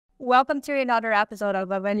Welcome to another episode of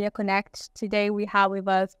Avalia Connect. Today we have with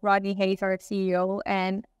us Rodney Hayes, our CEO,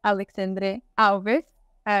 and Alexandre Alves,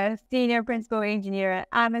 a senior principal engineer at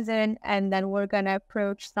Amazon. And then we're going to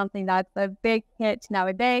approach something that's a big hit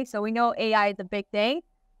nowadays. So we know AI is a big thing,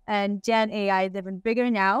 and Gen AI is even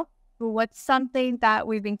bigger now. But what's something that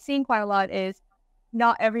we've been seeing quite a lot is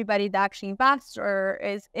not everybody that actually invests or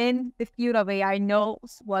is in the field of AI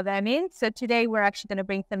knows what that means. So today we're actually going to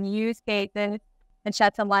bring some use cases and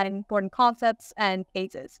shed some light on important concepts and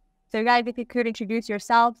cases. So guys, if you could introduce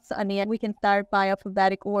yourselves, we can start by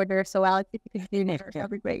alphabetic order. So Alex, if you could do first,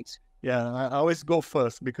 that'd be great. Yeah, I always go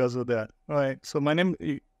first because of that. All right. So my name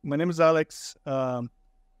is Alex. I'm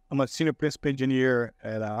a senior principal engineer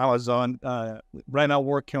at Amazon. Right now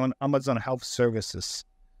working on Amazon Health Services,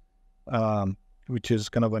 which is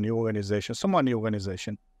kind of a new organization, somewhat new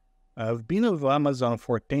organization. I've been with Amazon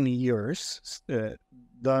for 10 years,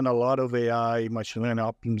 done a lot of AI, machine learning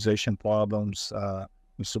optimization problems,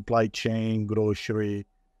 in supply chain, grocery,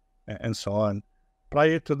 and so on.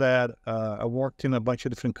 Prior to that, I worked in a bunch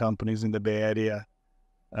of different companies in the Bay Area,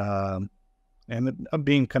 and I've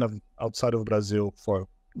been kind of outside of Brazil for,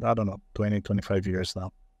 20, 25 years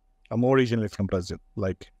now. I'm originally from Brazil,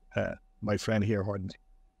 like my friend here, Rodney.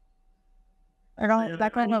 I don't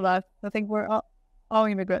background of us. I think we're all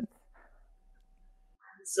immigrants.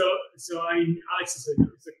 So Alex is a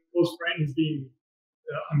close friend. He's been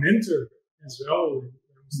a mentor as well. When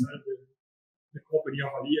we started the company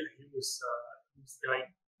Avalia, he was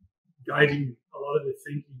guiding a lot of the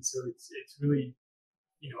thinking. So it's really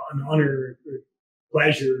an honor, a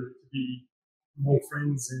pleasure to be among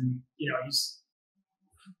friends. And he's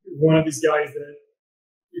one of these guys that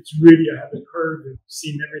it's really ahead of the curve and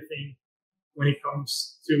seen everything when it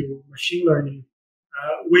comes to machine learning,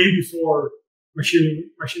 way before machine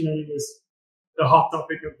learning was the hot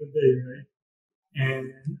topic of the day, right?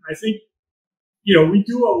 And I think, we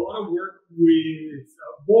do a lot of work with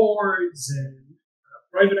boards and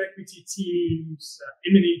private equity teams,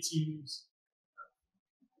 M&A teams,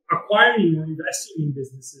 acquiring or investing in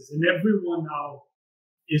businesses. And everyone now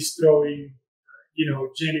is throwing,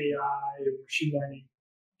 Gen AI or machine learning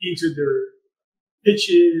into their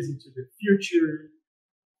pitches, into the future.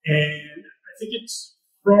 And I think it's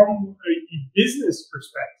from a business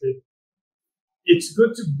perspective, it's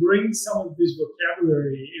good to bring some of this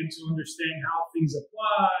vocabulary and to understand how things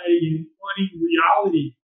apply and what in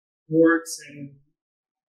reality works and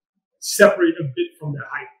separate a bit from the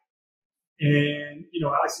hype. And,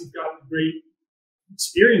 Alex, you've got a great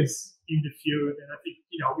experience in the field. And I think,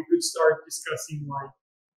 we could start discussing like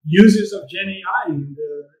uses of Gen AI in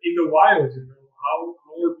the wild. How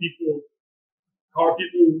are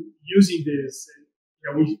people using this?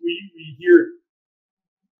 And we hear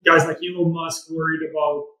guys like Elon Musk worried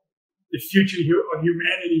about the future of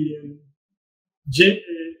humanity and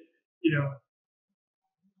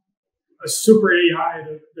a super AI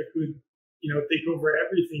that could take over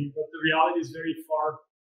everything. But the reality is very far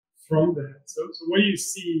from that. So what do you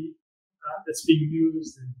see that's being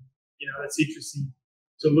used and that's interesting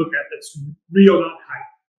to look at? That's real, not hype.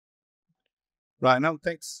 Right. Now,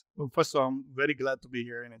 thanks. Well, first of all, I'm very glad to be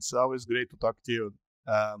here, and it's always great to talk to you,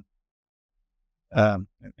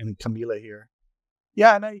 and Camila here.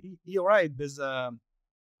 Yeah, and you're right. There's a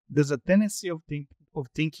tendency of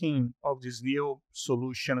thinking of these new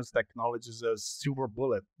solutions, technologies as silver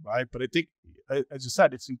bullet, right? But I think, as you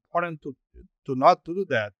said, it's important to not do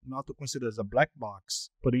that, not to consider it as a black box,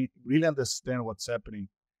 but really understand what's happening.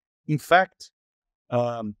 In fact,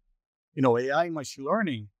 AI and machine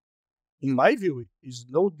learning, in my view, is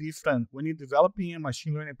no different. When you're developing a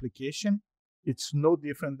machine learning application, it's no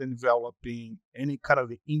different than developing any kind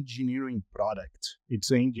of engineering product.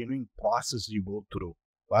 It's an engineering process you go through,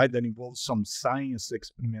 right? That involves some science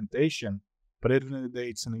experimentation, but at the end of the day,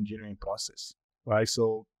 it's an engineering process, right?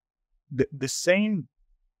 So the same,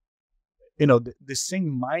 the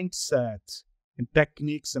same mindset and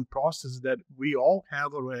techniques and processes that we all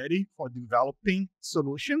have already for developing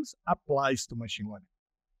solutions applies to machine learning.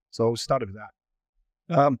 So we'll start with that.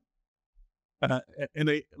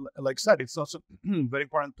 Like I said, it's also very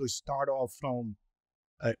important to start off from,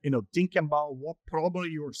 thinking about what problem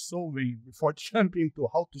you're solving before jumping into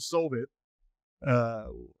how to solve it.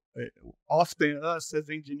 Often us as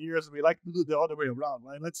engineers, we like to do the other way around,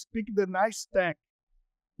 right? Let's pick the nice tech,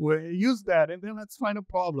 we use that, and then let's find a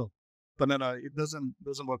problem. But no, it doesn't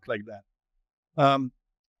work like that.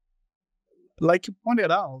 Like you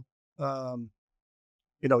pointed out,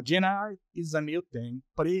 Gen AI is a new thing,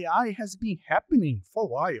 but AI has been happening for a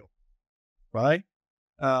while, right?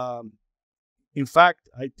 In fact,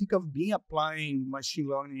 I think I've been applying machine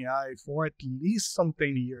learning AI for at least some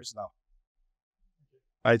 10 years now.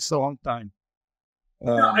 It's a long time.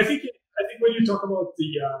 I think when you talk about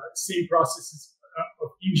the same processes of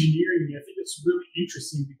engineering, I think it's really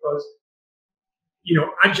interesting because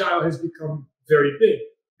agile has become very big,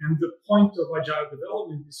 and the point of agile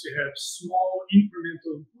development is to have small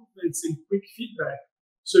incremental improvements and quick feedback,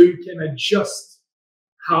 so you can adjust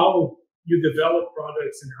how you develop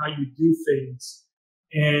products and how you do things.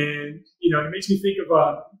 And it makes me think of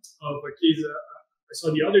a case I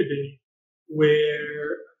saw the other day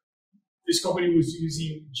where this company was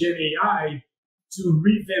using Gen AI to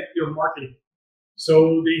revamp their marketing.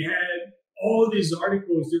 So they had all these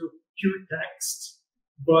articles, they were pure text,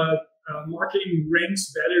 but marketing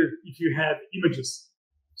ranks better if you have images.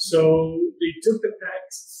 So they took the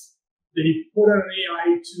texts, they put on an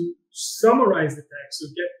AI to summarize the text, so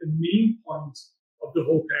get the main point of the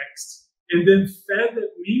whole text, and then fed that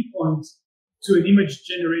main point to an image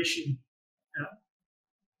generation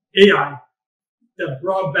AI that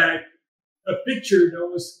brought back a picture that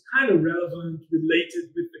was kind of relevant,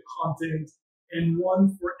 related with the content, and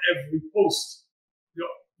one for every post.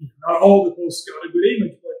 Not all the posts got a good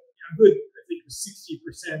image, but good. I think it was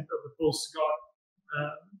 60% of the posts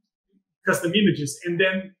got custom images. And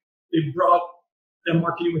then they brought the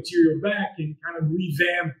marketing material back and kind of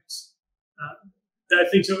revamped that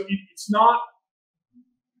thing. So it's not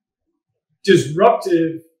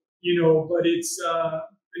disruptive, but it's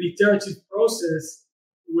an iterative process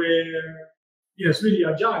where it's really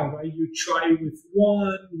agile, right? You try with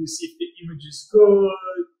one, you see if the image is good,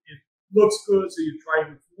 it looks good, so you try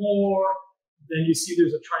with more. Then you see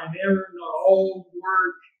there's a try and error, not all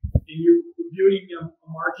work, and you're building a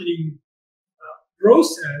marketing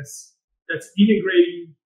process that's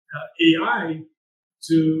integrating AI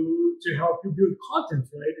to help you build content,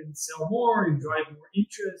 right, and sell more and drive more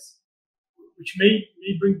interest, which may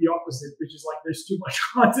bring the opposite, which is like there's too much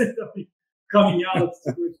content coming out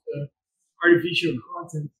with the artificial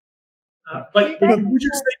content. But would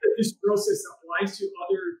you say that this process applies to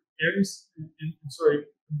other areas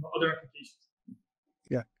other applications?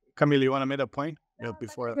 Yeah. Camille, you want to make a point?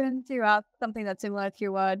 Before to ask something that's similar to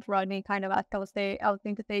what Rodney kind of asked, I was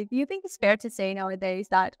going to say, do you think it's fair to say nowadays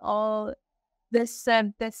that all this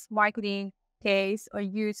marketing case or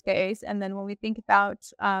use case, and then when we think about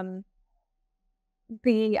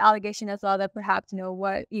the allegation as well that perhaps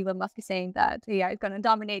what Elon Musk is saying, that AI is going to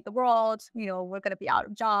dominate the world, we're going to be out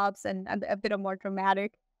of jobs, and a bit of more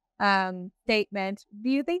dramatic statement.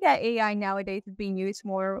 Do you think that AI nowadays is being used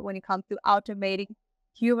more when it comes to automating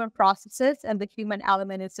human processes, and the human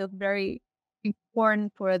element is still very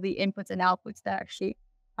important for the inputs and outputs that actually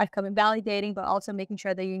are coming, validating, but also making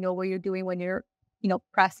sure that you know what you're doing when you're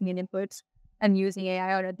pressing an input and using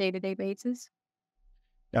AI on a day-to-day basis?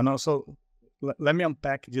 So let me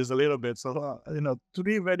unpack this a little bit. So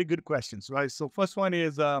three very good questions, right? So first one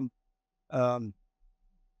is how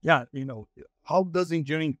does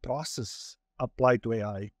engineering process apply to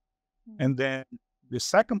AI? And then the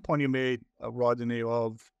second point you made, Rodney,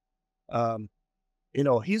 of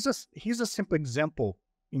he's a simple example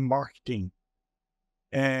in marketing,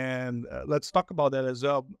 and let's talk about that as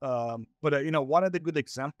well. But what are the good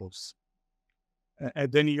examples? And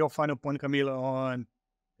then your final point, Camila, on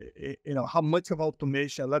how much of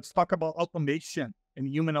automation. Let's talk about automation and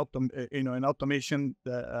human and automation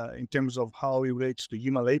in terms of how it relates to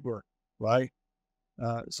human labor, right?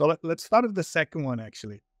 So let's start with the second one,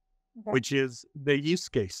 actually. Okay. Which is the use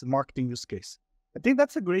case, the marketing use case. I think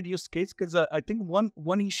that's a great use case because I think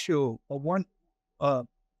one issue or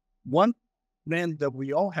one trend that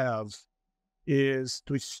we all have is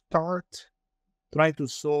to start trying to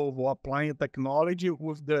solve or applying technology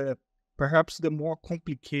with perhaps the more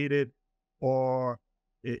complicated or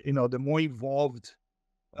the more evolved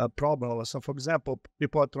problem. So, for example,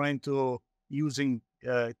 people are trying to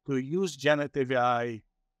use generative AI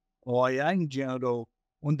or AI in general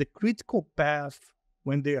on the critical path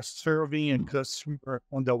when they are serving a customer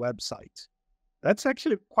on their website. That's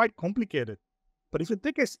actually quite complicated. But if you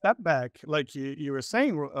take a step back, like you were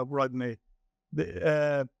saying, Rodney,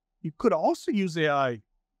 you could also use AI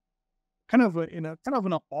kind of in an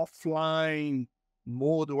offline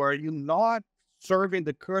mode where you're not serving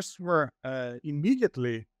the customer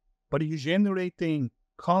immediately, but you're generating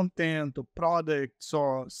content or products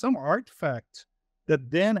or some artifact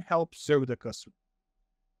that then helps serve the customer.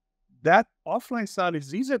 That offline side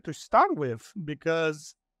is easier to start with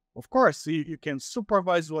because, of course, you can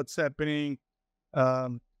supervise what's happening.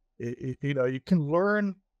 You can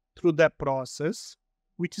learn through that process,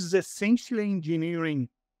 which is essentially engineering,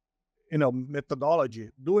 methodology.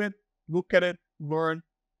 Do it look at it, learn,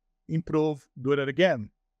 improve, do it again.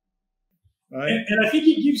 Right? And I think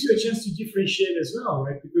it gives you a chance to differentiate as well,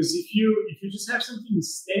 right? Because if you just have something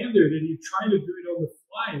standard and you're trying to do it on the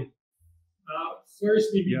fly, first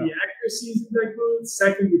maybe the accuracy isn't that good.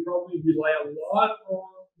 Second, you probably rely a lot on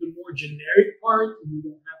the more generic part, and you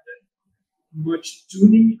don't have that much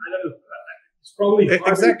tuning. I don't know. It's probably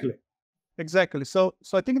harder. Exactly. So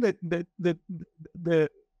I think that the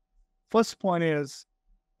first point is,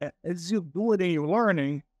 as you do it and you're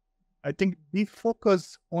learning, I think be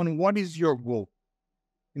focused on what is your goal.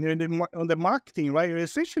 On the marketing, right?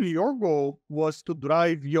 Essentially, your goal was to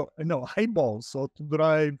drive your eyeballs, so to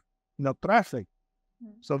drive traffic.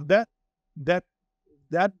 So that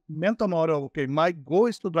mental model. Okay, my goal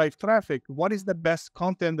is to drive traffic. What is the best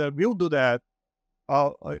content that will do that?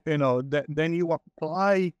 Then you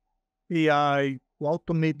apply AI to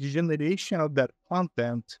automate the generation of that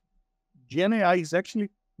content. Gen AI is actually,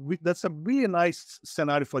 that's a really nice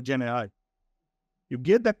scenario for Gen AI. You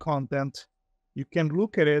get the content, you can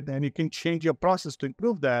look at it, and you can change your process to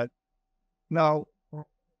improve that. Now,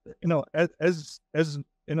 as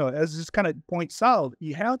this kind of points out,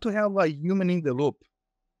 you have to have a human in the loop.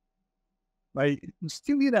 Right? You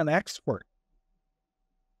still need an expert.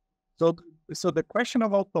 So the question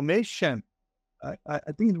of automation,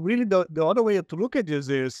 I think really the other way to look at this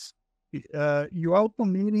is you're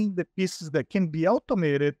automating the pieces that can be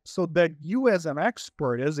automated so that you as an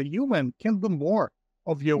expert, as a human, can do more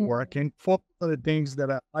of your work and focus on the things that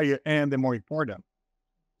are higher end and more important.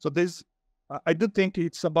 So I do think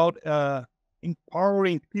it's about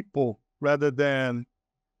empowering people rather than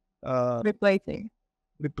replacing.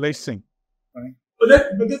 Right? But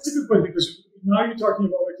that's a good point, because now you're talking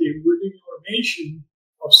about, okay, we're doing automation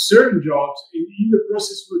of certain jobs, and in the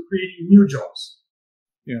process we're creating new jobs.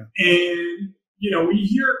 Yeah. And we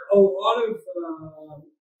hear a lot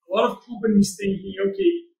of companies thinking,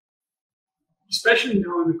 okay, especially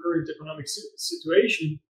now in the current economic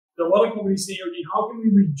situation, there are a lot of companies saying, okay, how can we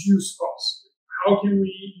reduce costs? How can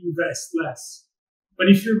we invest less? But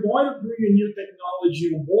if you're going to bring a new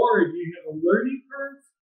technology on board, you have a learning curve,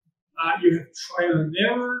 you have trial and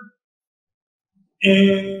error,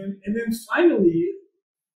 and then finally,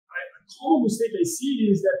 a common mistake I see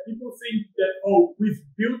is that people think that, oh, we've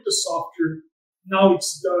built the software, now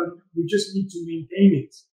it's done, we just need to maintain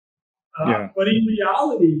it. But in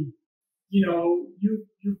reality, you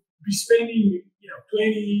be spending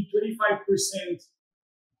 20-25%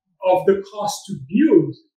 of the cost to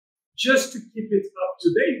build just to keep it up to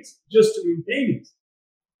date, just to maintain it.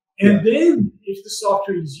 And then if the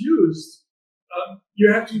software is used,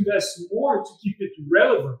 you have to invest more to keep it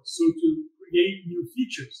relevant, so to create new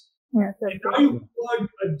features. And now you plug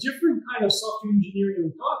a different kind of software engineering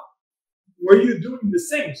on top, where you're doing the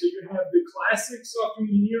same. So you have the classic software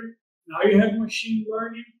engineer, now you have machine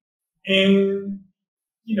learning, and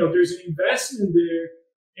there's an investment there.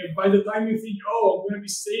 And by the time you think, oh, I'm going to be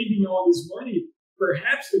saving all this money,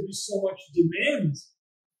 perhaps there'll be so much demand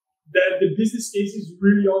that the business case is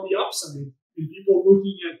really on the upside. And people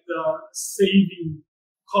looking at saving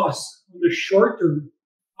costs in the short term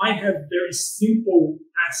might have very simple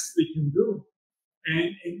tasks they can do.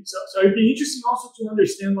 And so it'd be interesting also to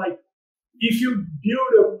understand, like, if you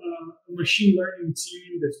build a machine learning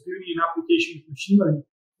team that's building an application with machine learning,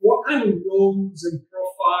 what kind of roles and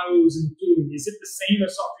profiles and tooling? Is it the same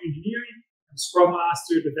as software engineering, Scrum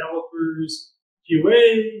Master, developers,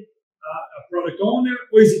 QA, a product owner,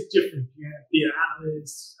 or is it different? You have data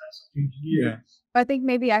analysts, software engineers. I think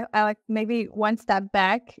maybe I like maybe one step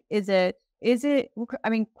back. Is it? I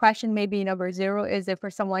mean, question maybe number 0 is it for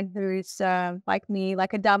someone who's like me,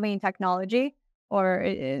 like a dummy in technology or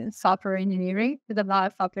in software engineering? Because I'm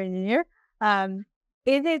not a software engineer.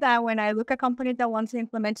 Is it that when I look at companies that want to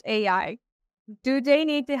implement AI, do they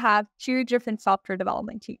need to have 2 different software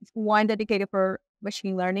development teams? One dedicated for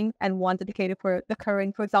machine learning and one dedicated for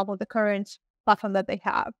for example, the current platform that they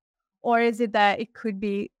have? Or is it that it could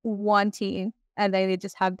be one team and they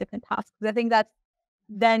just have different tasks? I think I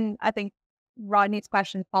think Rodney's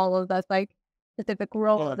question follows as like specific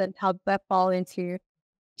roles and how that fall into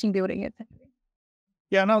team building, etc.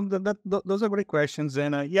 Yeah, no, those are great questions,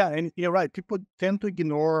 and and you're right. People tend to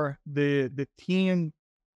ignore the team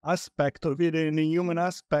aspect of it and the human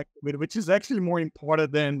aspect of it, which is actually more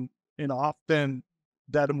important than often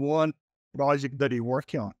that one project that you're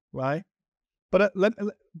working on, right? But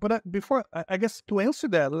before I guess to answer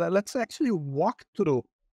that, let's actually walk through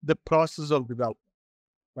the process of development.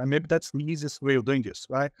 Right? Maybe that's the easiest way of doing this,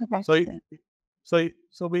 right? Okay.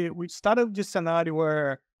 So we started with this scenario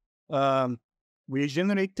where we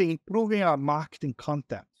generate improving our marketing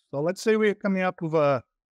content. So let's say we're coming up with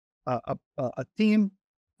a team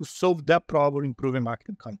to solve that problem, improving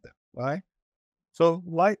marketing content, right? So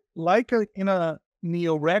in a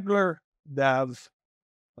regular dev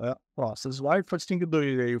process, right? First thing you do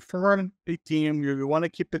is you form a team. You want to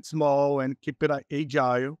keep it small and keep it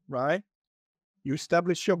agile, right? You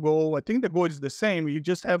establish your goal. I think the goal is the same. You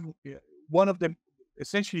just have one of them.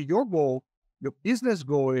 Essentially, your goal, your business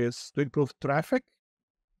goal, is to improve traffic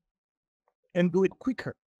and do it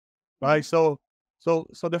quicker, right? So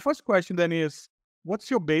the first question then is, what's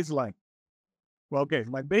your baseline? Well, okay,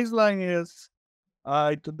 my baseline is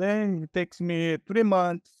today it takes me 3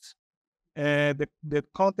 months, and the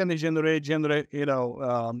content is generate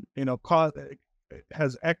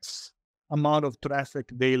has X amount of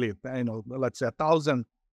traffic daily. Let's say 1,000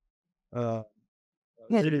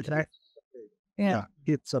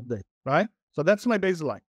 hits a day, right? So that's my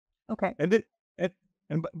baseline. Okay. And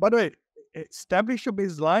by the way, establish your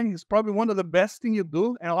baseline is probably one of the best thing you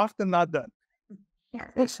do, and often not done.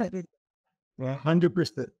 100%.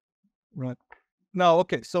 Right. Now,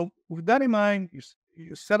 okay. So with that in mind,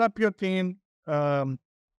 you set up your team. So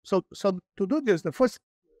to do this, the first,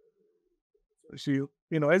 so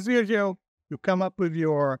as usual, you come up with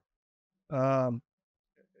your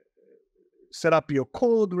set up your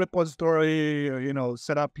code repository.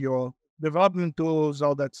 Set up your development tools,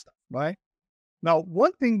 all that stuff, right? Now,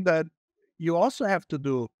 one thing that you also have to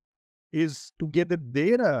do is to get the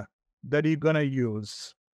data that you're gonna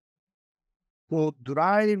use to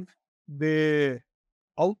drive the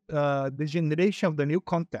generation of the new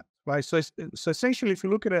content, right? So essentially, if you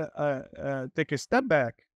look at take a step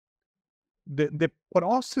back, the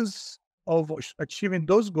process of achieving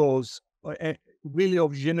those goals, really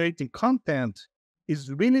of generating content,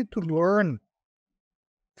 is really to learn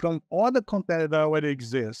from all the content that already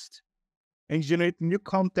exists and generate new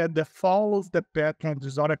content that follows the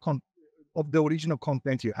patterns of the original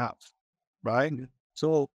content you have, right?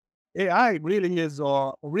 So AI really is,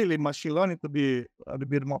 or really machine learning, to be a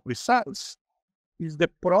bit more precise, is the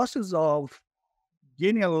process of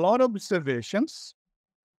getting a lot of observations,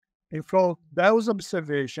 and from those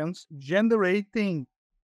observations, generating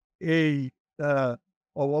or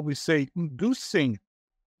what we say, inducing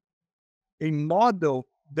a model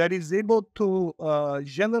that is able to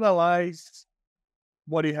generalize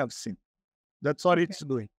what you have seen. That's what it's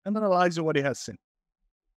doing, analyzing what it has seen.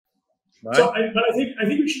 Right? So, but I think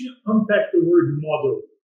we should unpack the word model,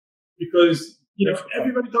 because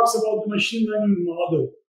everybody talks about the machine learning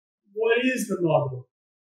model. What is the model?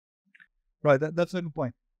 Right, that's a good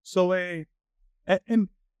point. So, and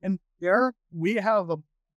there we have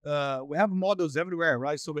models everywhere,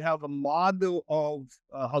 right? So we have a model of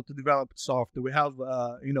how to develop software. We have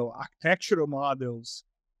architectural models.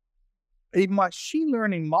 A machine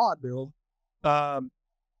learning model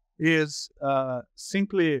is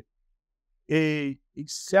simply a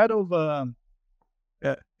set of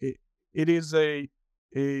it is the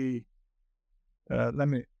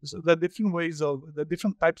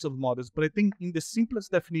different types of models. But I think in the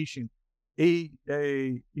simplest definition, a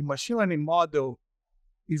machine learning model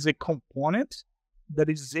is a component that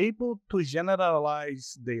is able to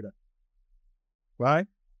generalize data, right?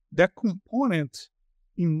 That component,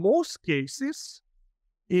 in most cases,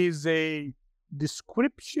 is a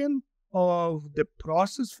description of the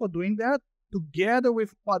process for doing that, together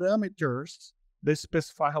with parameters that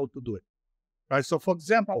specify how to do it, right? So, for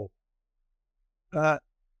example,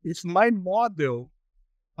 if my model,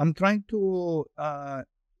 I'm trying to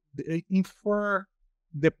infer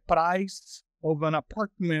the price of an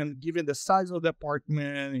apartment given the size of the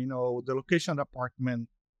apartment, the location of the apartment,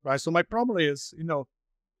 right? So my problem is,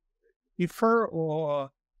 infer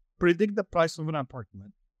or predict the price of an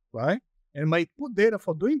apartment, right? And my input data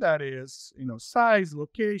for doing that is, size,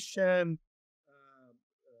 location,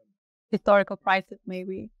 historical prices,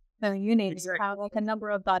 maybe. You need to have like a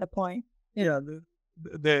number of data points. Yeah,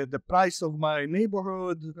 the price of my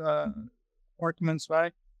neighborhood apartments,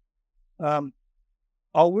 right? I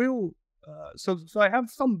will. So I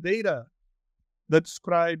have some data that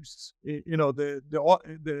describes, these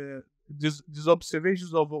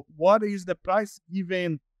observations of what is the price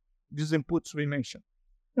given these inputs we mentioned.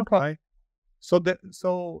 Okay. Right?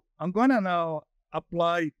 So I'm gonna now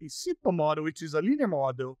apply a simple model, which is a linear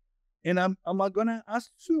model, and I'm gonna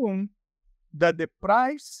assume that the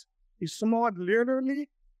price is somewhat linearly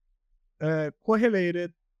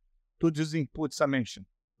correlated to these inputs I mentioned,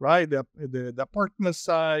 right? The apartment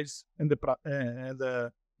size and the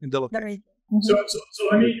location. Mm-hmm. So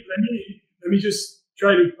let me just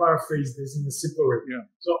try to paraphrase this in a simple way. Yeah.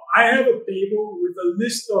 So I have a table with a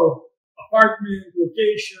list of apartment,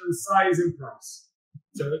 location, size, and price.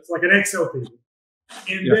 So it's like an Excel table.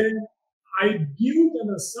 And then I build an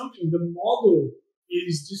assumption. The model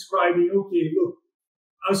is describing, okay, look,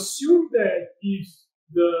 assume that if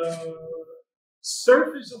the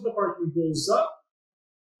surface of the apartment goes up,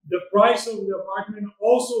 the price of the apartment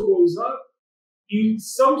also goes up in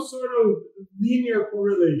some sort of linear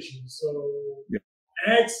correlation. So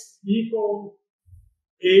X equal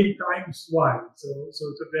A times Y. So it's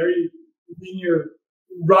a very linear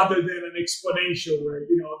rather than an exponential where,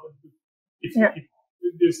 if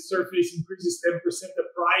the surface increases 10%, the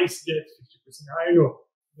price gets 50% higher. No,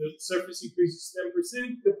 the surface increases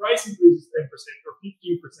 10%, the price increases 10% or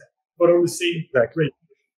 15%, but on the same rate.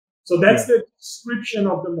 So that's the description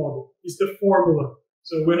of the model. It's the formula.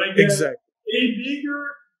 So when I get A bigger,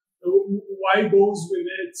 Y goes with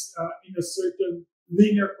it in a certain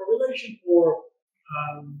linear correlation or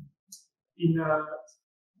in a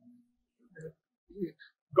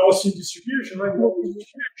Gaussian distribution, right? Gaussian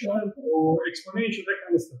distribution or exponential, that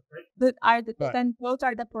kind of stuff, right? Then those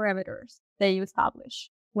are the parameters that you establish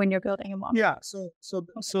when you're building a model. Yeah. So the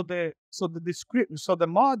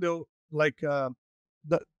model, like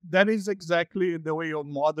that is exactly the way of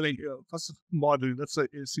modeling. Modeling.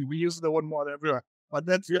 We use the word model everywhere, but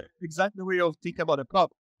that's exactly the way of thinking about a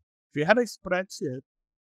problem. If you had a spreadsheet,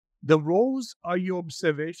 the rows are your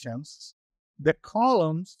observations. The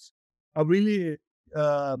columns are really,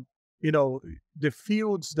 the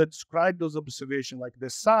fields that describe those observations, like the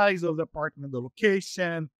size of the apartment, the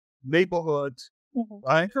location, neighborhood,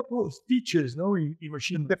 right? Features, no, in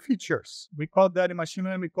machine. The features. We call that in machine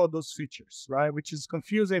learning, we call those features, right? Which is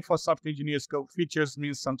confusing for software engineers because features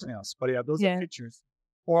means something else. But those are features.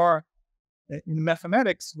 Or in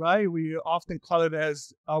mathematics, right, we often call it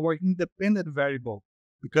as our independent variable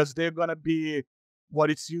because they're going to be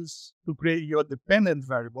what is used to create your dependent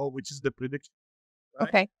variable, which is the prediction. Right?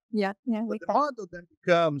 Okay. Yeah. But the model then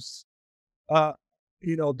becomes,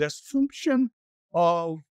 the assumption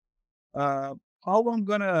of how I'm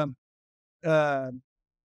gonna,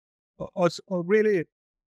 or really,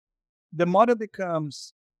 the model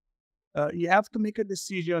becomes. You have to make a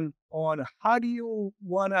decision on how do you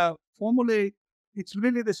wanna formulate. It's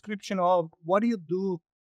really a description of what do you do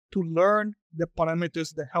to learn the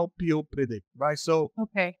parameters that help you predict, right? So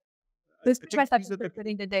this is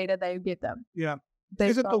putting the data that you give them. Yeah. To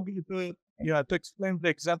explain the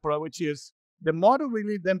example, which is the model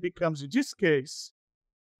really then becomes, in this case,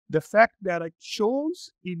 the fact that I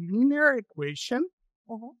chose a linear equation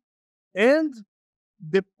and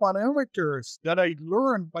the parameters that I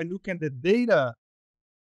learned by looking at the data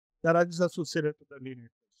that are associated to the linear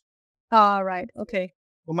equation. All right. Okay.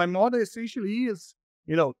 So my model essentially is,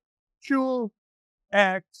 2x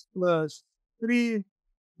plus 3,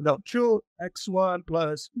 2x1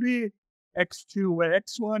 plus 3, x2, where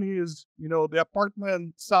x1 is, the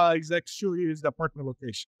apartment size, x2 is the apartment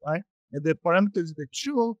location, right? And the parameters is the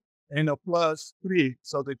 2 and a plus 3.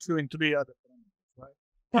 So the 2 and 3 are the parameters, right?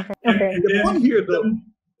 Okay. And the one here,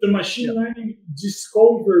 the machine learning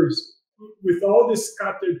discovers with all the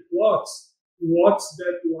scattered plots, what's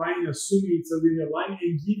that line, assuming it's a linear line,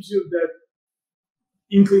 and gives you that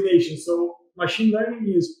inclination. So machine learning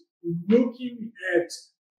is looking at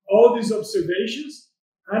all these observations,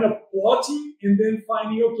 kind of plotting, and then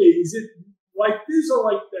finding, okay, is it like this or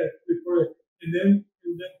like that? And then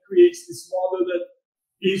creates this model that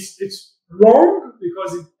it's wrong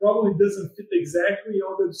because it probably doesn't fit exactly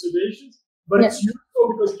all the observations, but it's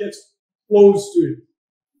useful because it gets close to it.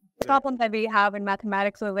 Problem that we have in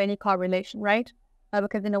mathematics of any correlation, right?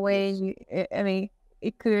 Because in a way,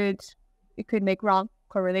 it could make wrong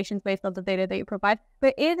correlations based on the data that you provide.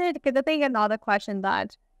 But is it, because I think another question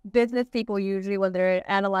that business people usually, when they're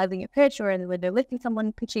analyzing a pitch or when they're listening to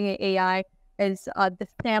someone pitching an AI, is the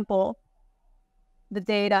sample, the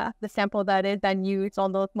data, the sample that is then used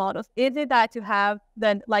on those models. Is it that to have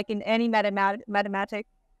then, like in any mathematic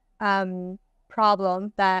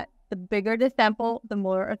problem, that the bigger the sample, the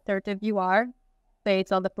more assertive you are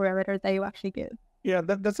based on the parameters that you actually give? Yeah,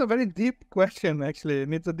 that's a very deep question, actually,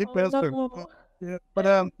 and it's a deep answer. No. Yeah,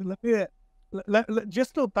 but let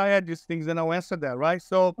just to tie up these things, and I'll answer that, right?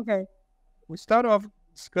 So we start off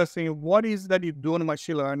discussing what is that you do in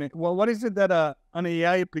machine learning. Well, what is it that an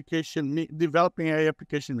AI application, developing AI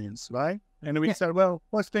application means, right? And we said, well,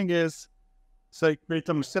 first thing is, so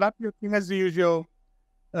set up your thing as usual.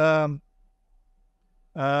 The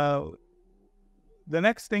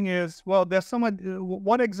next thing is, well, there's someone,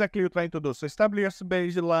 what exactly you're trying to do? So establish a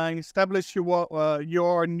baseline, establish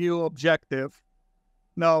your new objective.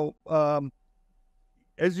 Now,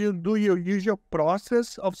 as you do your usual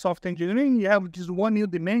process of software engineering, you have just one new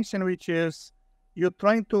dimension, which is you're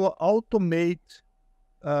trying to automate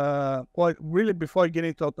or really before you get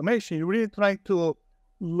into automation, you're really trying to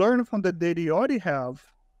learn from the data you already have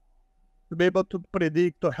to be able to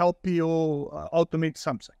predict, to help you automate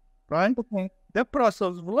something, right? Okay. The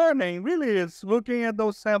process of learning really is looking at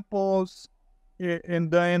those samples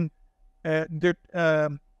and then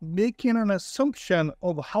making an assumption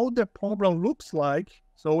of how the problem looks like.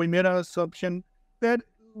 So we made an assumption that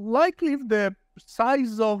likely if the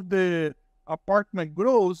size of the apartment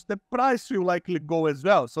grows, the price will likely go as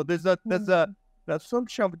well. So there's a the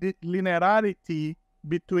assumption of the linearity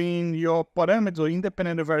between your parameters or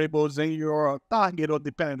independent variables and your target or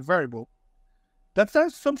dependent variable. That's an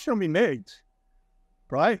assumption we made,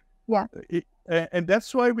 right? Yeah. And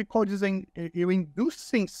that's why we call this you're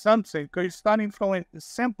inducing something, because you're starting from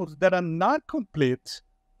samples that are not complete,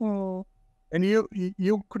 and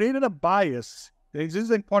you created a bias. This is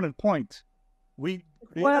an important point.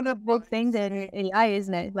 One of the big things in AI,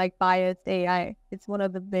 isn't it? Like biased AI. It's one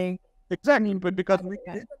of the big. Exactly, but because we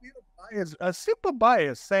created a little bias, a simple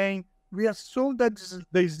bias, saying we assume that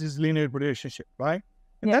there's this linear relationship, right?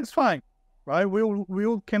 And that's fine, right?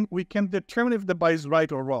 We can determine if the bias is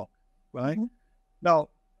right or wrong, right? Now,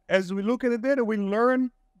 as we look at the data, we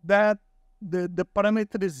learn that the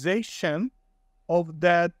parameterization of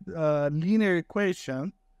that linear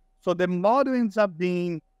equation, so the model ends up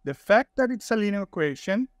being the fact that it's a linear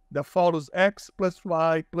equation that follows x plus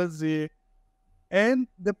y plus z, and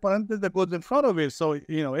the parameter that goes in front of it. So,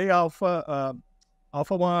 A alpha,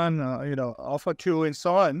 alpha 1, alpha 2, and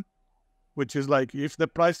so on, which is like if the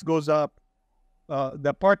price goes up, the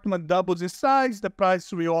apartment doubles in size, the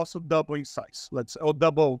price will also double in size. Or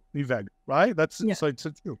double in value, right? So it's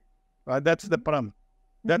a 2, right? That's the parameter.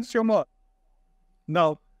 That's your model.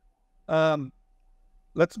 Now,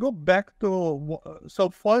 let's go back to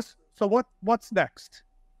what's next?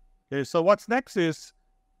 Okay, so what's next is,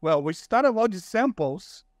 well, we started all these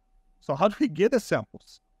samples. So how do we get the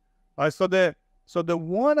samples? All right, so the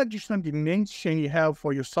one additional dimension you have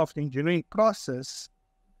for your software engineering process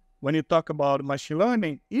when you talk about machine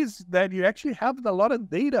learning is that you actually have a lot of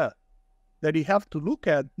data that you have to look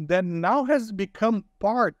at that now has become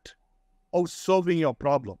part of solving your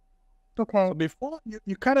problem. Okay. So before,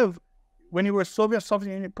 you kind of, when you were solving a software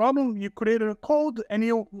engineering problem, you created a code and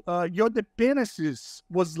your dependencies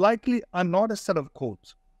was likely another set of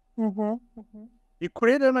codes. You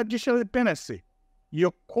created an additional dependency.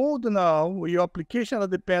 Your code now, your application now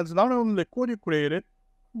depends not only on the code you created,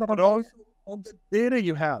 but also on the data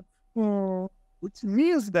you have. Which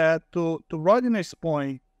means that, to Rodney's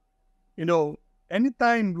point,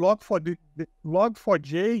 anytime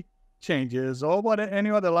log4j changes or any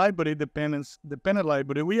other library dependent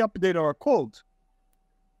library, we update our code.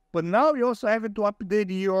 But now you also have to update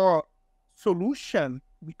your solution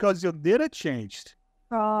because your data changed.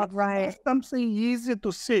 Oh, right. It's something easy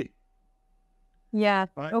to see. Yeah.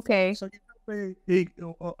 Right? Okay. So I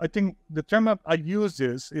think the term I use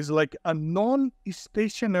is like a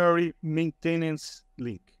non-stationary maintenance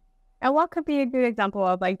link. And what could be a good example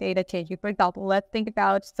of like data changing? For example, let's think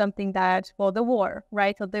about something that, the war,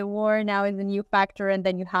 right? So the war now is a new factor, and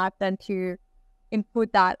then you have then to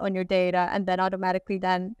input that on your data, and then automatically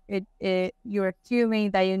then you're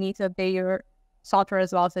assuming that you need to update your software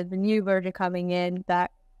as well. So the new version coming in that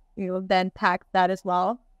then tax that as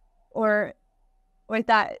well, or is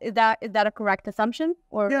that a correct assumption?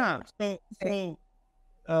 Or yeah,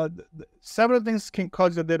 several things can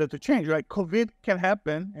cause your data to change, right? COVID can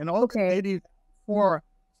happen, and all the data for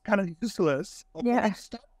kind of useless. Yeah,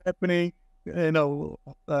 stuff happening,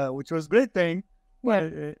 which was a great thing.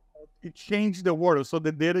 Yeah, it changed the world, so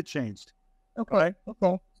the data changed. Okay. Right?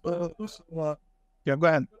 Okay. Yeah, go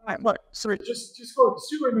ahead. Sorry, just go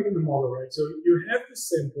super making the model, right? So you have the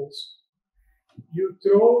samples. You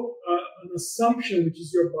throw an assumption, which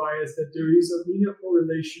is your bias, that there is a linear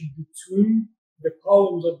correlation between the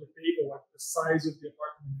columns of the table, like the size of the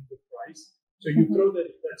apartment and the price. So you throw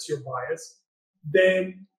that's your bias.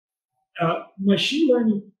 Then machine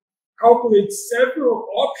learning calculates several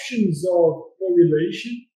options of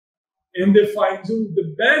correlation and defines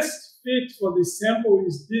the best fit for the sample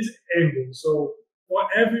is this angle. So for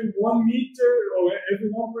every 1 meter or every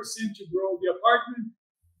 1% you grow the apartment,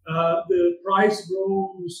 the price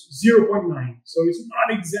grows 0.9. So it's not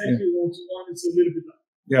exactly 1 to 1, it's a little bit up.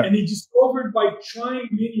 Yeah. And he discovered by trying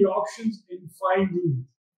many options and finding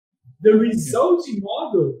the resulting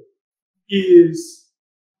model is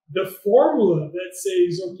the formula that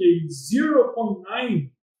says, okay,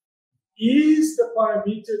 0.9 is the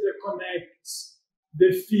parameter that connects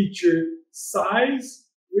the feature size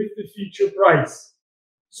with the feature price.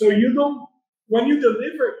 So when you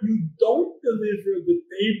deliver, you don't deliver the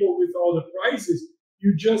table with all the prices.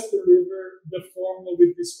 You just deliver the formula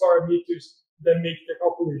with these parameters that make the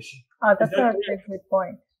calculation. Oh, that's a very good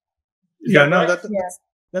point.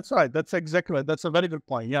 That's right. That's exactly right. That's a very good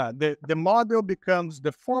point. Yeah, the model becomes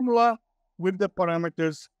the formula with the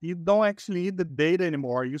parameters. You don't actually need the data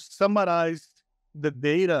anymore. You summarize the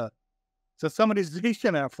data. It's a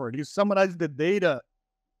summarization effort. You summarize the data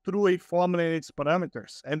through a formula and its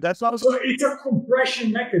parameters. And that's also... So it's a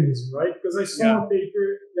compression mechanism, right? Because I saw a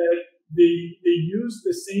paper that they use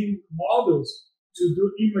the same models to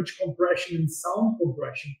do image compression and sound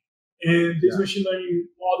compression. And these machine learning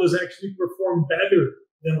models actually perform better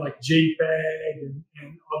than like JPEG and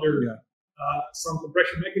other sound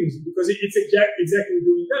compression mechanisms, because it's exactly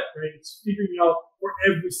doing that, right? It's figuring out for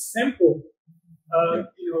every sample,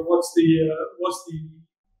 what's the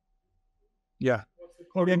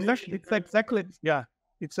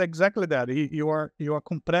It's exactly that. You are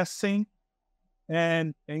compressing,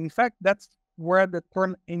 and in fact, that's where the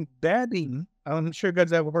term embedding. I'm sure you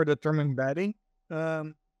guys have heard the term embedding.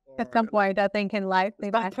 At some point, I think in life,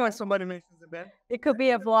 somebody mentions embedding. It could be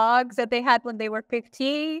a vlogs that they had when they were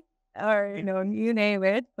 15, or you name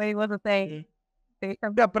it, but it was a thing.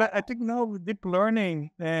 Yeah, but I think now with deep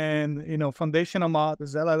learning and foundational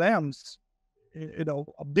models, LLMs,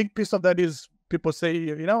 a big piece of that is people say,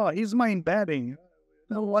 is my embedding.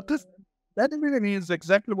 What does that really means?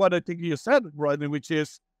 Exactly what I think you said, Rodney, which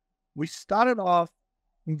is we started off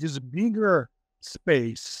in this bigger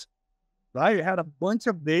space, right? You had a bunch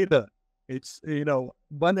of data. It's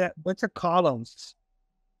bunch of columns.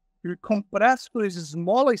 You compressed to a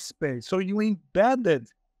smaller space, so you embedded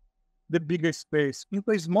the bigger space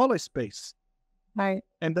into a smaller space, right?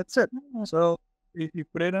 And that's it. So you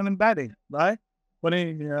create an embedding, right? But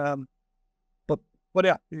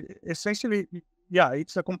essentially,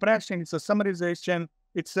 it's a compression, it's a summarization,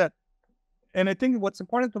 and I think what's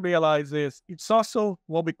important to realize is it's also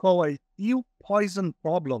what we call a yield poison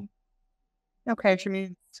problem. Okay, which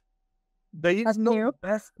means there is no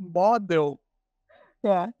best model.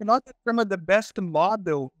 Yeah, you're not determine the best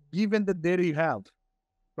model given the data you have.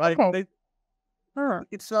 Right? Okay.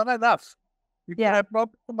 It's not enough. You can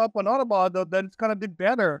come up another model, then it's gonna be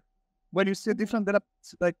better. When you see different data,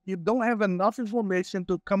 like you don't have enough information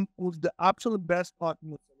to come with the absolute best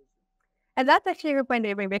optimal solution. And that's actually a good point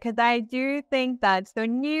to bring, because I do think that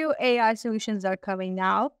new AI solutions are coming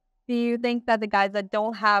now. Do you think that the guys that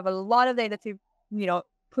don't have a lot of data to,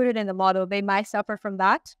 put it in the model, they might suffer from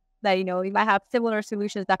that? That, you might have similar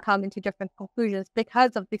solutions that come into different conclusions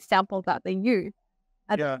because of the samples that they use.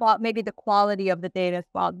 And maybe the quality of the data as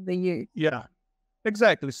well they use. Yeah,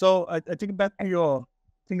 exactly. So I think back to your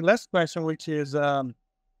last question, which is,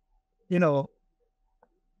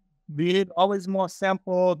 be it always more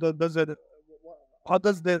sample? How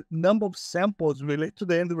does the number of samples relate to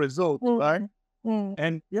the end result, right?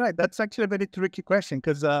 And that's actually a very tricky question,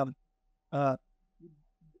 because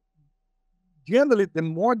generally the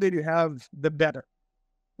more data you have, the better.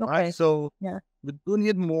 Right? So we do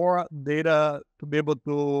need more data to be able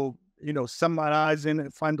to, summarize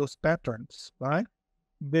and find those patterns, right?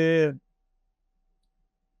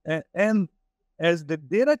 And as the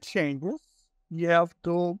data changes, you have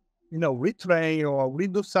to, retrain or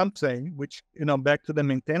redo something, which, back to the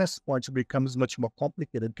maintenance point, becomes much more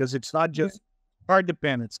complicated, because it's not just hard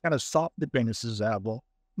dependence, kind of soft dependencies as well,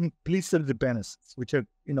 implicit dependencies, which are,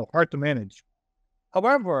 hard to manage.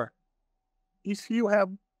 However, if you have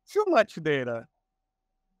too much data,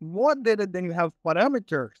 more data than you have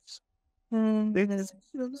parameters, then it's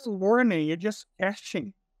learning, you're just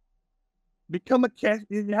caching. Become a cache,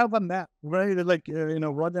 you have a map, right? Like,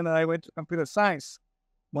 Rod and I went to computer science.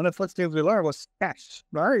 One of the first things we learned was cache,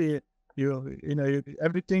 right?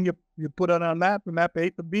 Everything you put on a map, A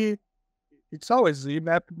to B, it's always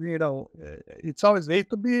it's always A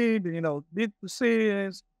to B, B to C,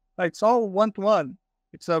 it's all one-to-one.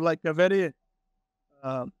 It's like a very,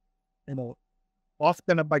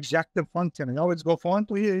 often a bijective function. You always go from one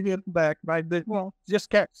to here back, right? Just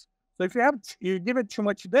cache. So if you give it too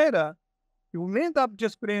much data, you will end up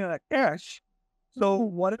just putting in a cache. So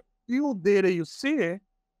whatever new data you see,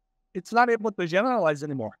 it's not able to generalize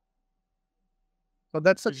anymore. So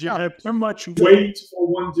that's you have too much weight for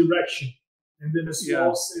one direction, and then a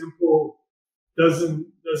small sample doesn't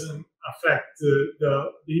affect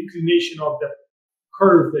the inclination of the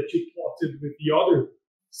curve that you plotted with the other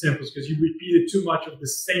samples, because you repeated too much of the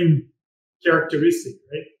same characteristic,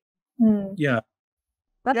 right? Yeah.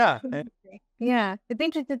 It's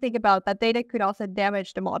interesting to think about that data could also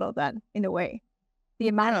damage the model then, in a way. The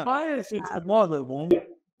amount of bias is the model.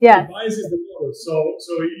 Yeah. The bias is the model. So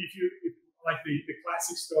if like the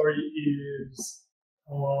classic story is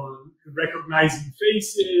on recognizing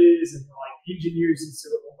faces, and like engineers in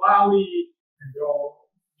Silicon Valley, and they're all,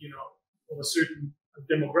 of a certain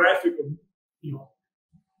demographic, of,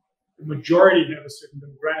 the majority have a certain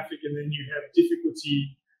demographic, and then you have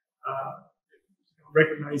difficulty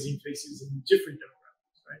recognizing faces in different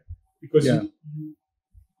demographics, right? Because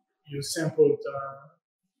you sampled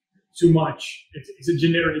too much. It's a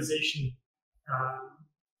generalization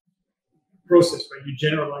process, right? You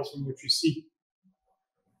generalize from what you see.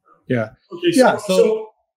 Yeah. Okay. So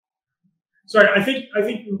sorry. I think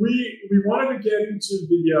we wanted to get into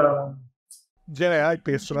the Gen AI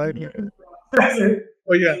piece, right?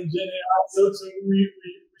 Oh yeah. Gen AI. So we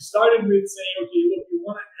started with saying, okay, look, we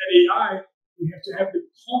want to have AI. We have to have the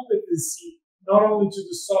competency not only to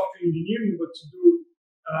do software engineering, but to do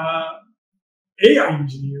AI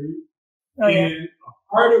engineering. And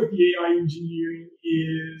a part of the AI engineering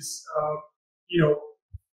is,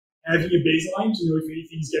 having a baseline to know if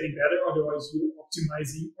anything's getting better. Otherwise, you're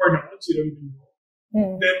optimizing or not. You don't even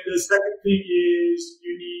know. Then the second thing is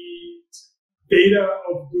you need data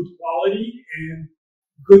of good quality and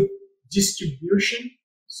good distribution.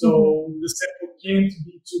 So the sample can't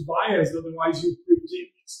be too biased. Otherwise, you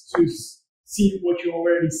predict to see what you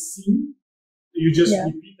already seen. You just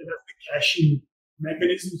repeat it as the caching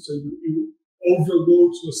mechanism. So you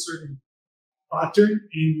overload to a certain pattern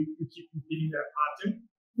and you keep repeating that pattern.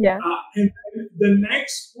 Yeah. And the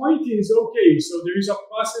next point is, okay, so there is a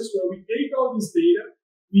process where we take all this data,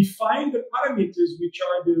 we find the parameters, which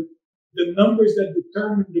are the numbers that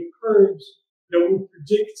determine the curves that will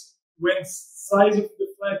predict when size of the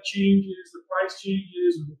flat changes, the price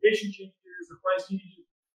changes, the location changes, the price changes,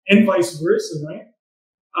 and vice versa, right?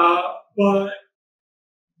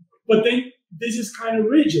 But then this is kind of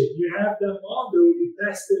rigid. You have the model, you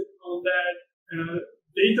test it on that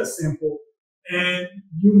data sample, and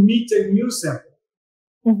you meet a new sample.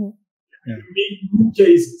 You meet new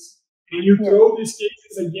cases, and you throw these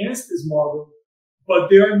cases against this model, but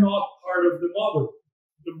they are not part of the model.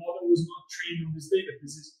 The model was not trained on this data.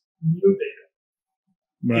 This is new data.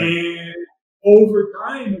 Right. And over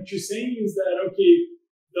time, what you're saying is that, okay,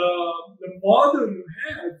 the model you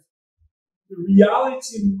have, the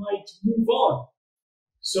reality might move on.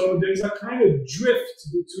 So there's a kind of drift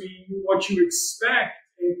between what you expect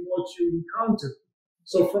and what you encounter.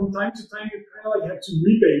 So from time to time, you kind of like have to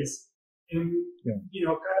rebase and, kind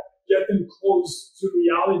of get them close to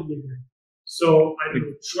reality again. So, I don't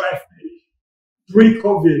know, traffic,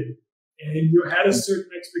 pre-COVID, and you had a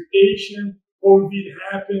certain expectation, COVID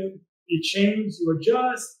happened, it changed, you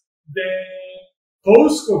adjust, then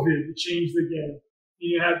post-COVID, it changed again,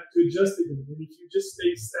 and you have to adjust again. And if you just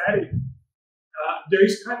stay static, there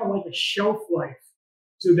is kind of like a shelf life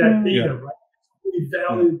to that data, right? It's really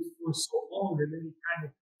valid for so long, and then it kind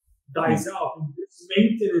of dies out. And this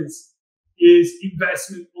maintenance is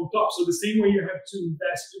investment on top. So the same way you have to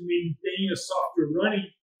invest to maintain a software running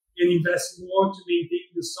and invest more to maintain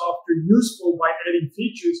the software useful by adding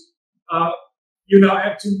features, you now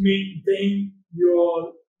have to maintain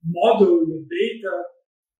your model, your data,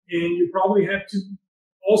 and you probably have to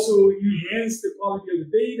also enhance the quality of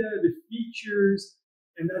the data, the features,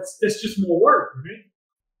 and that's just more work, right?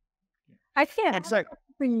 I think exactly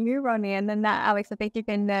for you, Ronnie, and then that, Alex, I think you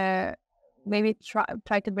can maybe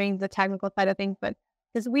try to bring the technical side of things, but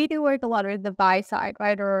because we do work a lot with the buy side,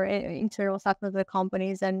 right, or internal stuff with the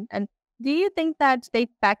companies, and do you think that they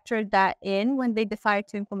factored that in when they decide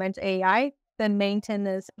to implement AI, the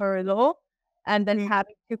maintenance hurdle, and then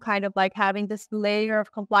having to kind of like having this layer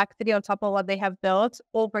of complexity on top of what they have built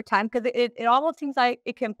over time? Because it almost seems like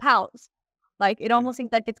it compounds. Like it almost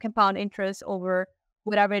seems like it's compound interest over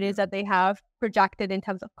whatever it is that they have projected in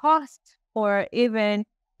terms of cost or even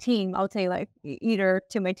team, I would say, like either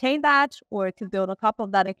to maintain that or to build on top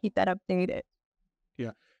of that and keep that updated.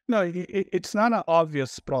 Yeah. No, it's not an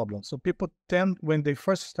obvious problem. So people tend, when they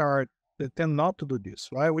first start, they tend not to do this,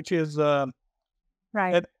 right? Which is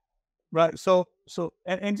right. Right. So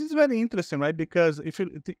and this is very interesting, right? Because if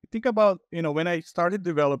you think about, when I started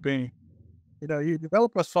developing, you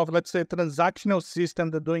develop a software, let's say a transactional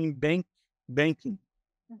system that's doing banking.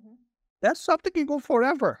 That software can go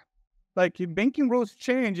forever. Like if banking rules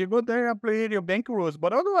change, you go there, update your banking rules.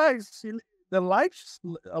 But otherwise, the life,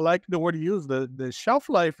 like the word used, the shelf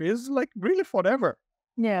life is like really forever.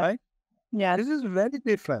 Yeah. Right? Yeah. This is very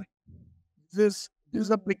different. This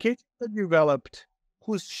application that developed,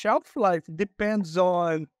 whose shelf life depends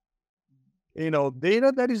on,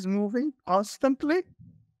 data that is moving constantly,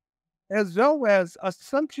 as well as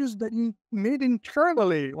assumptions that you made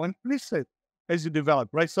internally or implicit as you develop,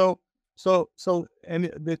 right? And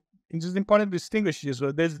it's important to distinguish this.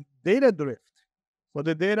 There's data drift. So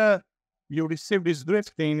the data you receive is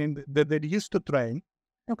drifting and that they used to train.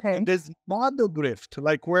 Okay. And there's model drift,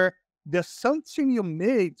 like where the assumption you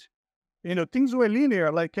made, things were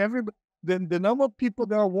linear. Like the number of people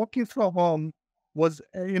that are working from home was,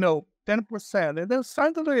 10%. And then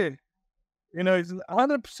suddenly, it's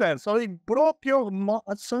 100%. So it broke your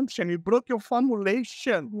assumption. It broke your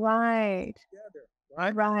formulation. Right. Together,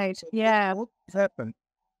 right? Right. So Yeah. what happened?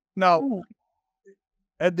 Now,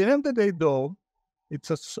 at the end of the day, though,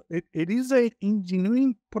 it is an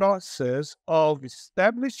engineering process of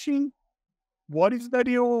establishing what is that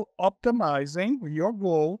you're optimizing, your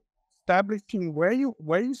goal, establishing where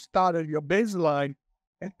you started, your baseline,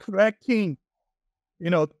 and tracking,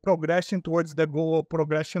 progression towards the goal,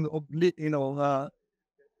 progression of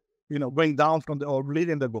going down from or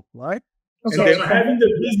leading the goal, right? Okay. So having the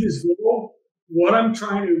business goal, what I'm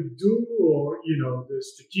trying to do, or the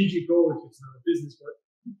strategic goal, if it's not a business, but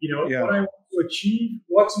what I want to achieve,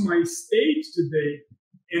 what's my state today,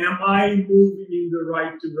 and am I moving in the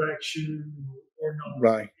right direction or not?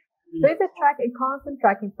 Right. So it's a constant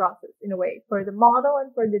tracking process in a way for the model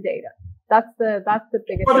and for the data. That's the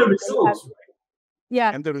biggest. For the results, right?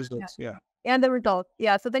 Yeah. And the results, yeah. And the results,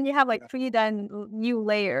 yeah. So then you have like 3 then new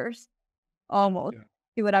layers almost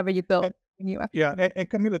to whatever you build. Yeah, and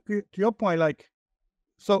Camila, to your point, like,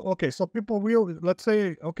 so people will, let's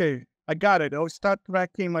say, okay, I got it. I'll start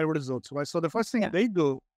tracking my results, right? So the first thing they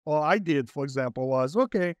do, or I did, for example, was,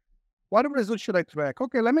 okay, what results should I track?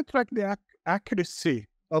 Okay, let me track the accuracy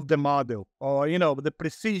of the model, or, the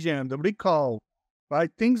precision, the recall, right?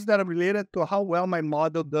 Things that are related to how well my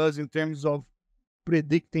model does in terms of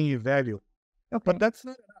predicting a value. Okay. But that's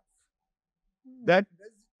not enough.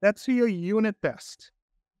 That's your unit test,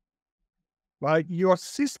 right? Your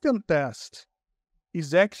system test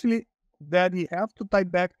is actually that you have to tie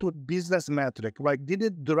back to a business metric. Like, did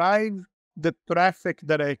it drive the traffic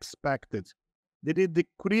that I expected? Did it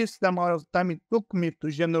decrease the amount of time it took me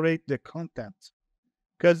to generate the content?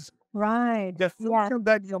 Because the assumption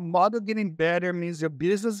that your model getting better means your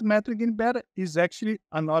business metric getting better is actually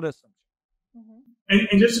another assumption. Mm-hmm.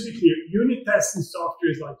 And just to be clear, unit testing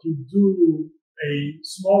software is like you do a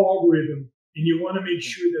small algorithm and you want to make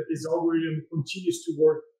sure that this algorithm continues to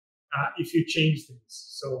work if you change things.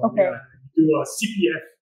 So you do a CPF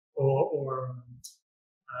or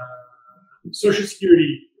Social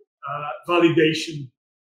Security validation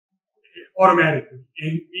automatically,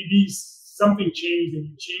 and maybe something changed and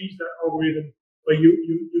you change that algorithm, but you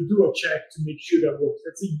do a check to make sure that works.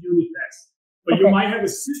 That's a unit test. But you might have a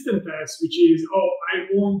system test, which is, I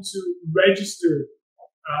want to register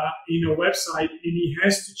in a website, and he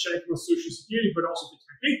has to check my Social Security, but also takes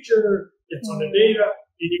my picture, gets on the data,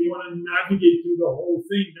 and you want to navigate through the whole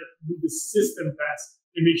thing with the system test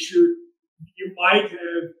and make sure you might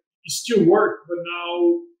have, you still work, but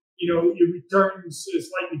now, your returns is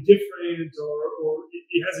slightly different, or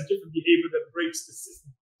it has a different behavior that breaks the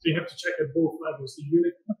system. So you have to check at both levels, the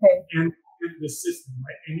unit and the system,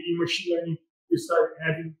 right? And in machine learning, you start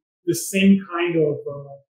having the same kind of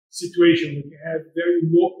situation when you have very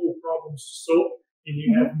local problems to solve, and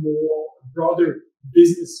you have more broader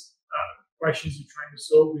business questions you're trying to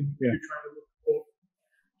solve, and you're trying to look for.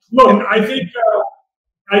 Look,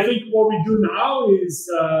 I think what we do now is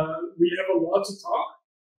we have a lot to talk,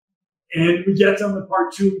 and we get on the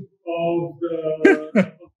part 2 of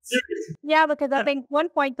the series. Yeah, because I think one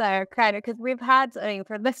point there, because we've had,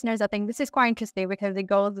 for listeners, I think this is quite interesting because it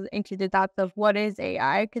goes into the depth of what is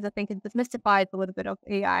AI, because I think it demystifies a little bit of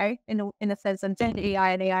AI in a sense, and Gen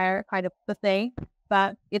AI and AI are kind of the thing.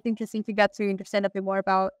 But it's interesting to get to understand a bit more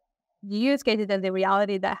about the use cases and the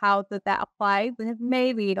reality that how does that apply. Because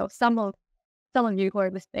maybe some of you who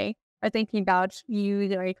are listening are thinking about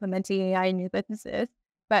using or implementing AI in your businesses,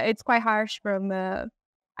 but it's quite harsh from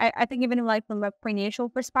I think even like from a financial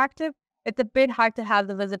perspective, it's a bit hard to have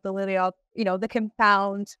the visibility of, the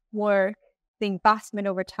compound work, the investment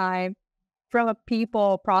over time from a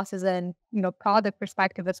people, process, and, product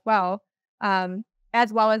perspective as well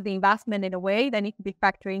as the investment in a way that needs to be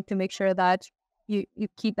factoring to make sure that you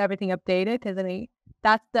keep everything updated. Because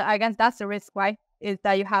I guess that's the risk, right? Is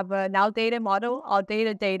that you have an outdated model,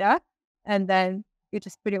 outdated data, and then you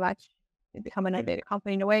just pretty much become an outdated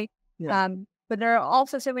company in a way. Yeah. But there are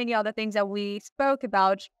also so many other things that we spoke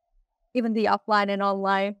about, even the offline and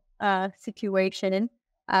online situation,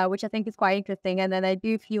 which I think is quite interesting. And then I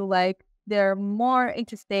do feel like there are more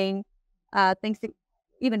interesting things that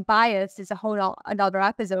even bias is a whole another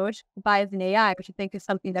episode, bias in AI, which I think is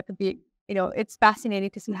something that could be, it's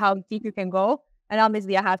fascinating to see how deep you can go. And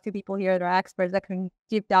obviously I have 2 people here that are experts that can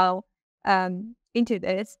deep down into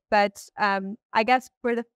this. But I guess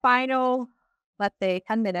for the final let's say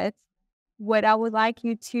 10 minutes, what I would like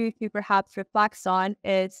you to perhaps reflect on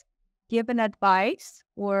is give an advice,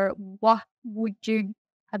 or what would you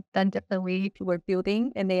have done differently if you were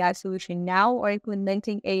building an AI solution now or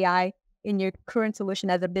implementing AI in your current solution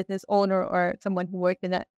as a business owner or someone who works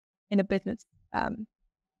in a business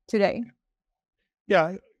today?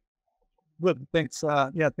 Yeah, good. Thanks.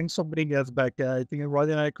 Thanks for bringing us back. I think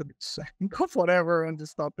Roddy and I could go forever on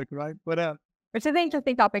this topic, right? But it's an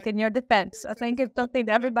interesting topic in your defense. I think it's something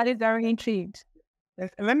that everybody's very intrigued. and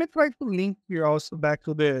let me try to link here also back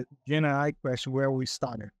to the Gen AI question where we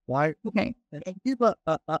started, right? Okay. And give a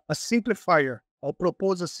simplifier. I'll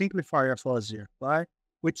propose a simplifier for us here, right?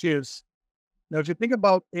 Which is, now if you think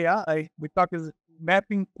about AI, we talk is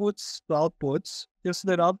mapping inputs to outputs. Just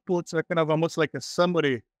that outputs are kind of almost like a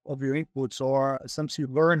summary of your inputs or something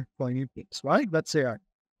you learn from inputs, right? That's AI.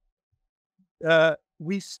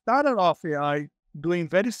 We started off AI doing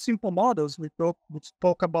very simple models. We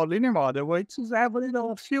spoke about linear model, which is having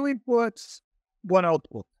a few inputs, one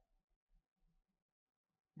output.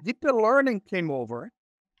 Deep learning came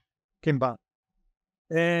back,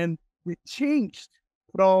 and we changed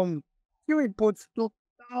from few inputs to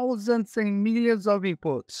thousands and millions of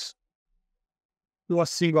inputs to a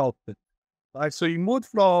single output. Right? So you moved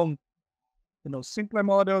from simpler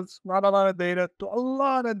models, not a lot of data, to a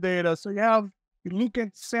lot of data. So you look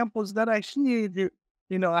at samples that actually,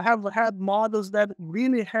 I have had models that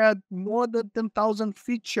really had more than 10,000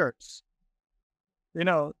 features.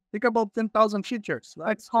 Think about 10,000 features. Right?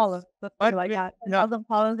 Like columns, something like that. 10,000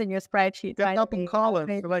 columns in your spreadsheet. 10,000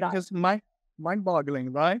 columns, like just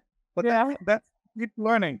mind-boggling, right? But that's deep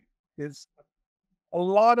learning is a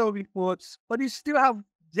lot of inputs, but you still have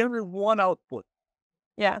generally one output.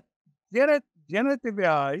 Yeah. Generative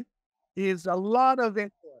AI is a lot of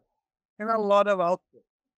input and a lot of output.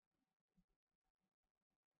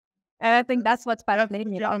 And I think that's what's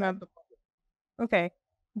fascinating. Okay.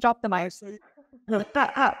 Drop the mic. Okay,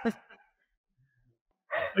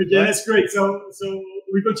 that's great. So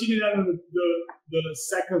we continue that on the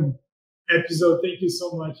second episode. Thank you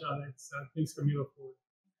so much, Alex. Thanks, Camila, for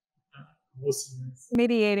hosting this.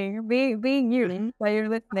 Mediating, being you while you're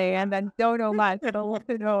listening, and then don't know much, don't want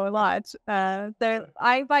to know a lot. So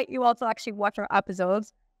I invite you all to actually watch our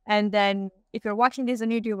episodes, and then if you're watching this on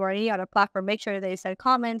YouTube or any other platform, make sure they send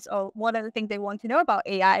comments or what are the things they want to know about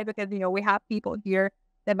AI, because we have people here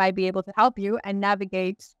that might be able to help you and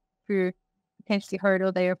navigate through potentially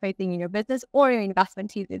hurdles that you're facing in your business or your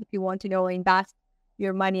investment thesis. If you want to know or invest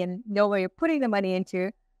your money and know where you're putting the money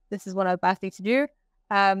into, this is one of the best things to do.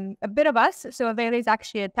 A bit of us. So Avalia is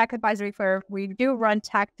actually a tech advisory firm. We do run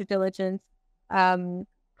tech due diligence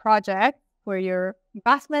project for your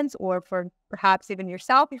investments or for perhaps even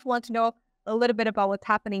yourself if you want to know a little bit about what's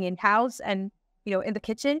happening in-house and, in the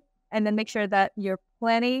kitchen, and then make sure that you're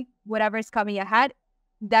planning whatever is coming ahead.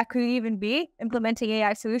 That could even be implementing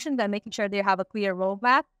AI solutions and making sure that you have a clear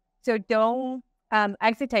roadmap. So don't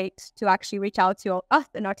hesitate to actually reach out to us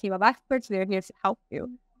and our team of experts. We're here to help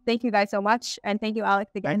you. Thank you guys so much. And thank you,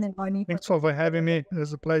 Alex, again. Thanks for having me. It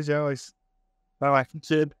was a pleasure always. Bye-bye.